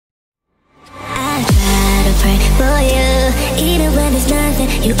there's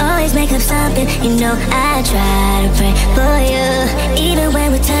nothing, you always make up something. You know I try to pray for you. Even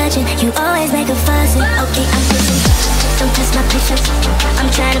when we're touching, you always make a fussing. Okay, I'm patient, don't test my patience. I'm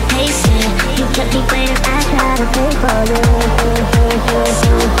trying to pace it. You kept me waiting, I try to pray for you.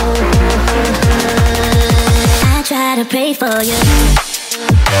 I try to pray for you.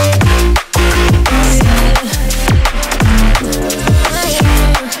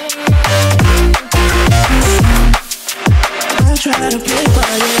 I try to pray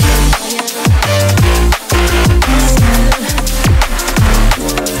for you.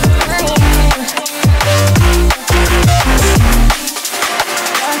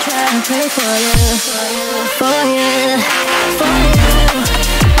 I try to pray for you, for you, for you.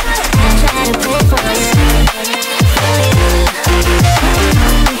 I try to pray for you, for you.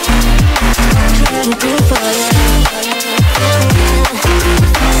 I try to pray for you, for you.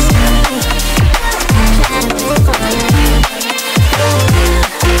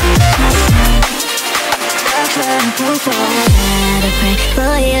 I try to pray for you. I pray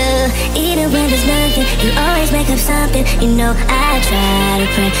for you. Even when there's nothing, you always make up something. You know I try to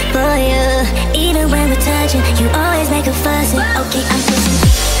pray for you. Even when we're touching, you always make a fuss. Okay, I'm patient,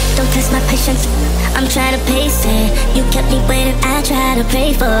 don't test my patience. I'm trying to pace it. You kept me waiting, I try to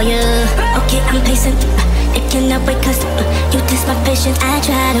pray for you. Okay, I'm patient, it cannot wait cause you test my patience. I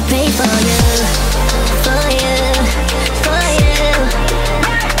try to pray for you, for you, for you.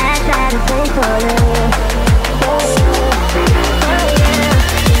 I try to pray for you.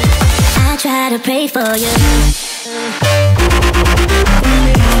 I try to pray for you.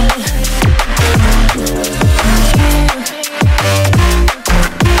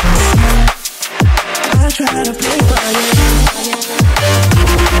 I try to pray for you.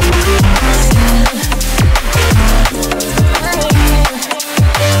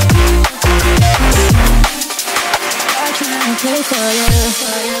 I try to pray for you,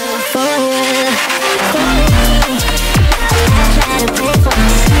 for you, for you. I try to pray for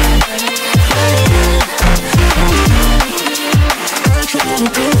you. I try to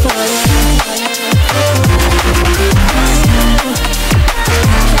pray for you. I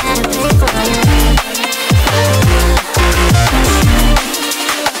try to pray for you.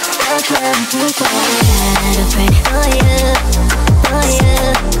 I try to pray for you. For you,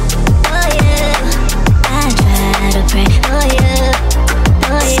 for you. I try to pray for you,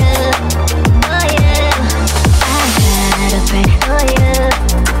 for you, for you. I try to pray for you,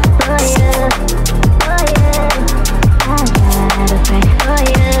 for you, for you.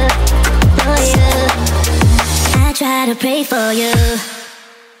 I try to pray for you, for you.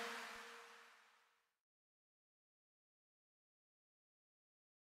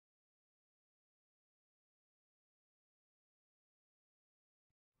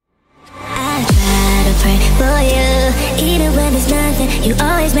 I try to pray for you. Even when there's nothing, you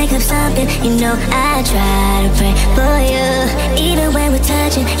always make up something. You know I try to pray for you. Even when we're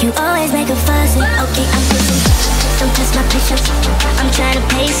touching, you always make a fuss. Okay, I'm patient, don't test my patience. I'm trying to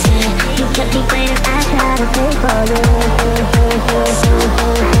pace it. You kept me waiting, I try to pray for you.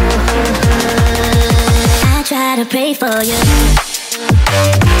 I try to pray for you.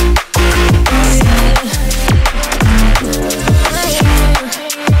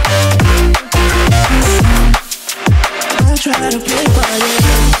 I try to pray for you.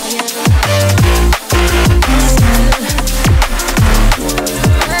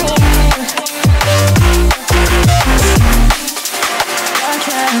 I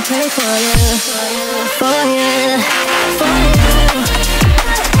try to pray for you, for you, for you.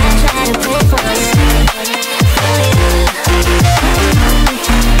 I try to pray for you, for you.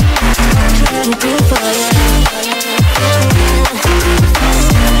 I try to pray for you, for you.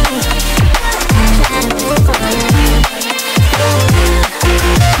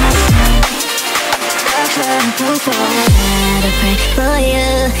 I try to pray for you. I pray for you.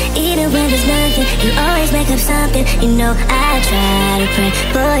 Even when there's nothing, you always make up something. You know I try to pray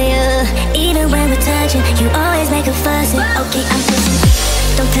for you. Even when we're touching, you always make a fuss. Okay, I'm patient,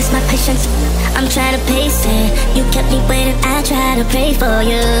 don't test my patience. I'm trying to pace it. You kept me waiting, I try to pray for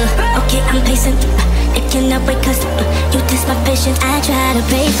you. Okay, I'm patient, it cannot wait cause you test my patience. I try to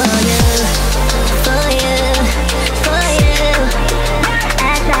pray for you, for you, for you.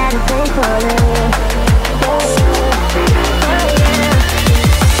 I try to pray for you.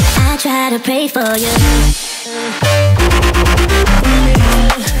 I try to pray for you.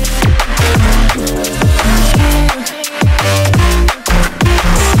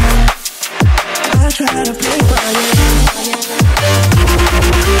 I try to pray for you.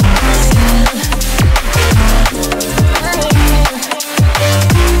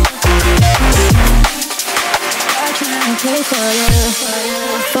 I try to pray pray for you,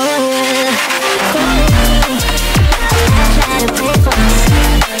 for you, for you. I try to pray for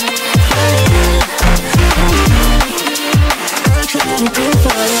you, for you. I try to pray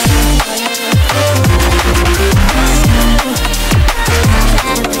for you, for you. I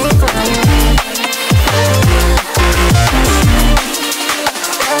try to pray for you,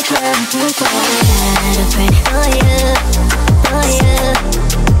 I try to pray for you, for you,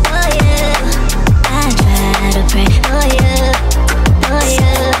 for you. I try to pray for you.